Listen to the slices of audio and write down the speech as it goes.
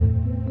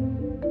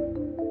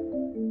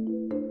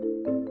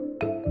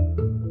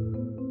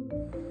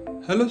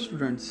Hello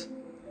students.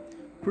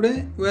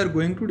 Today we are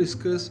going to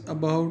discuss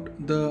about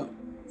the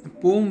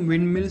poem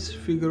Windmill's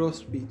figure of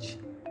speech.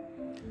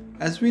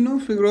 As we know,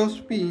 figure of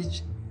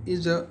speech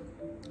is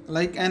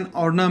like an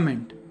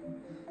ornament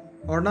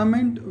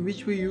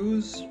which we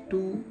use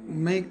to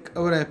make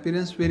our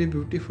appearance very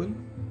beautiful.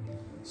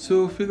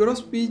 So figure of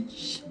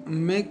speech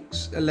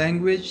makes a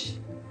language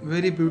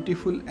very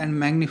beautiful and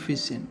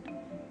magnificent.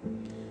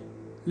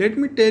 Let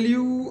me tell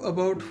you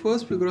about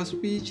first figure of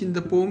speech in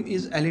the poem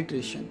is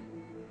alliteration.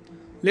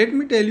 Let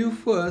me tell you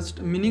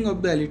first meaning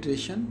of the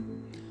alliteration.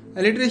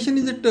 Alliteration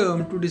is a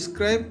term to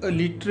describe a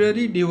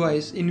literary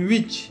device in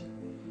which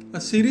a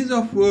series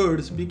of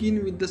words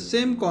begin with the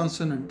same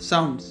consonant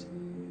sounds.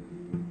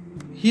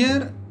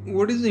 Here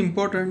what is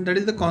important, that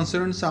is the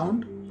consonant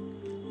sound.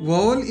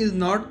 Vowel is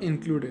not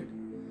included.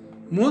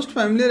 Most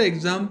familiar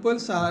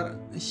examples are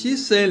she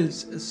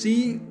sells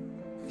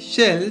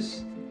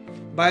shells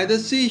by the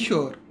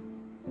seashore.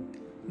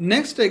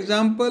 Next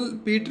example,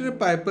 Peter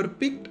Piper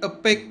picked a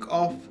peck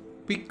of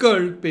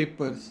pickled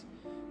peppers.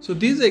 So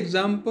these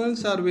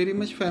examples are very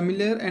much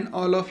familiar and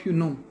all of you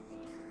know.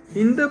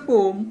 In the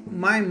poem,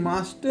 My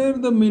Master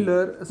the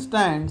Miller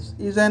Stands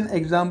is an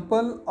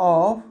example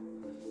of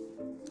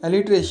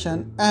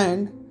alliteration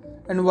and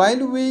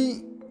while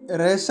we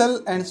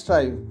wrestle and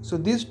strive. So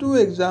these two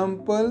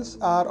examples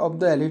are of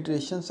the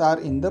alliterations are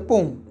in the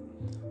poem,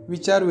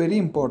 which are very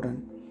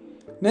important.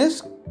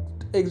 Next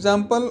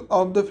example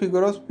of the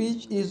figure of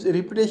speech is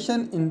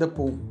repetition in the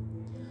poem.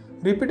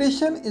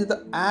 Repetition is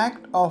the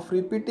act of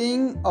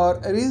repeating or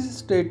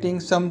restating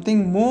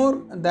something more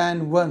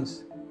than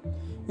once.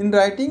 In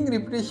writing,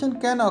 repetition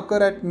can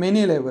occur at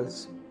many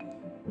levels,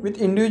 with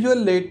individual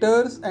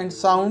letters and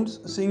sounds,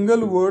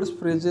 single words,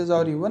 phrases,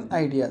 or even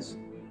ideas.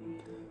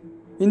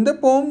 In the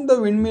poem The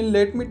Windmill,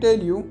 let me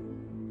tell you,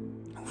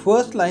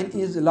 first line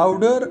is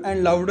louder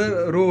and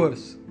louder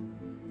roars.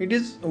 It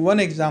is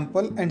one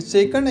example, and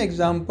second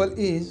example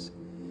is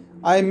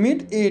I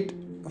meet it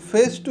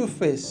face to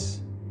face.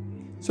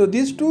 So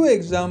these two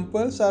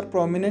examples are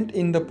prominent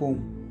in the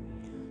poem.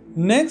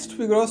 Next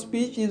figure of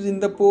speech is in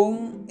the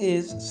poem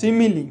is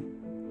simile.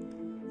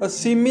 A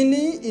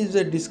simile is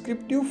a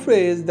descriptive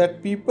phrase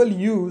that people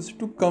use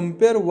to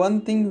compare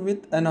one thing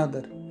with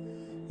another.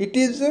 It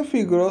is a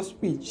figure of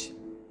speech.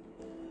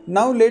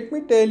 Now let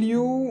me tell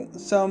you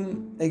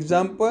some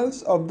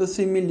examples of the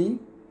simile.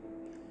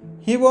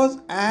 He was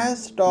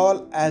as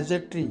tall as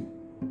a tree.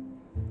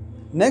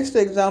 Next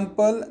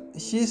example,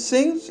 she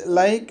sings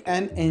like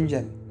an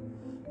angel.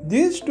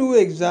 These two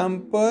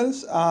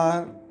examples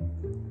are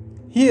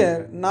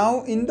here.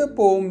 Now in the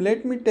poem,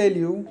 let me tell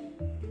you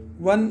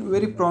one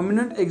very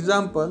prominent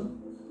example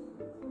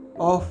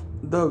of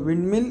the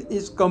windmill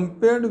is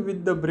compared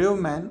with the brave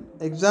man.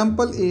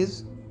 Example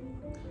is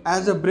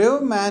as a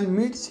brave man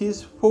meets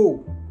his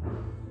foe.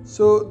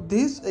 So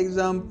this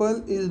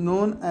example is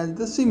known as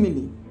the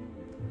simile.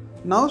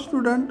 Now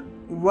student,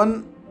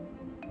 one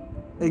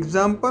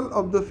example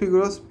of the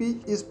figure of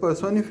speech is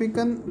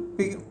personification.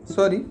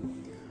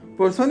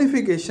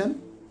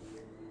 Personification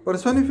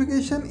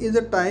is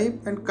a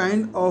type and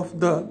kind of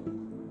the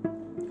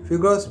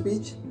figure of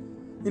speech.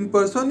 In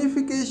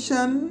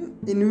personification,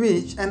 in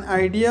which an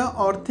idea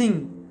or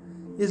thing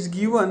is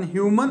given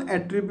human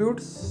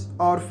attributes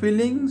or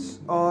feelings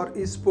or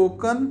is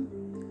spoken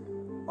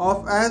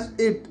of as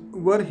it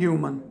were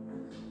human.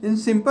 In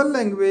simple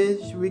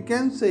language, we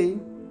can say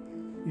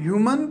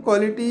human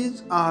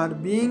qualities are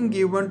being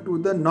given to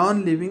the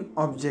non-living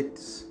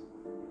objects.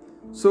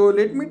 So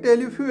let me tell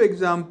you a few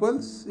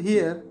examples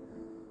here.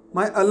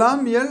 My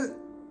alarm yelled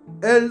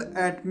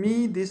at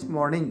me this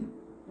morning.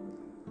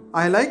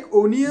 I like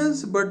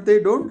onions but they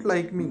don't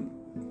like me.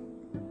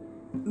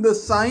 The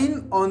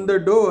sign on the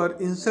door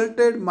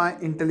insulted my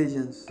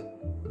intelligence.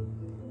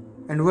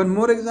 And one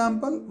more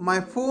example,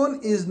 my phone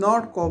is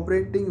not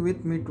cooperating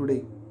with me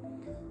today.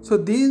 So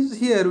these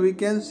here we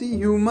can see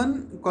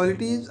human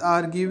qualities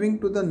are giving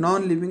to the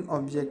non-living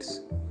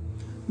objects.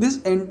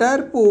 This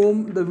entire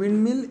poem, The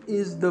Windmill,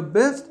 is the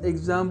best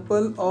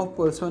example of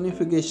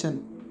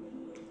personification.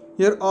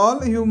 Here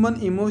all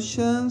human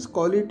emotions,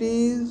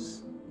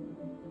 qualities,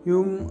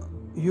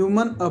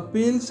 human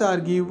appeals are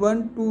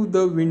given to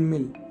the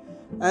windmill.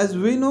 As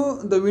we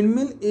know, the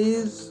windmill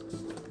is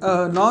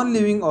a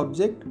non-living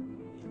object,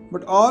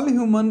 but all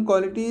human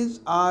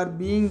qualities are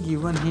being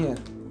given here.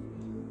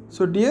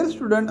 So dear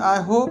student,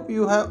 I hope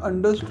you have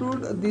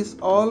understood this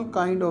all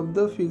kind of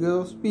the figure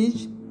of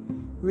speech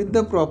with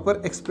the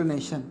proper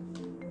explanation.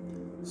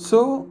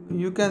 So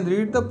you can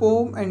read the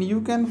poem and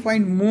you can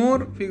find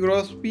more figure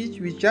of speech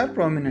which are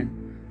prominent.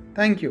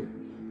 Thank you.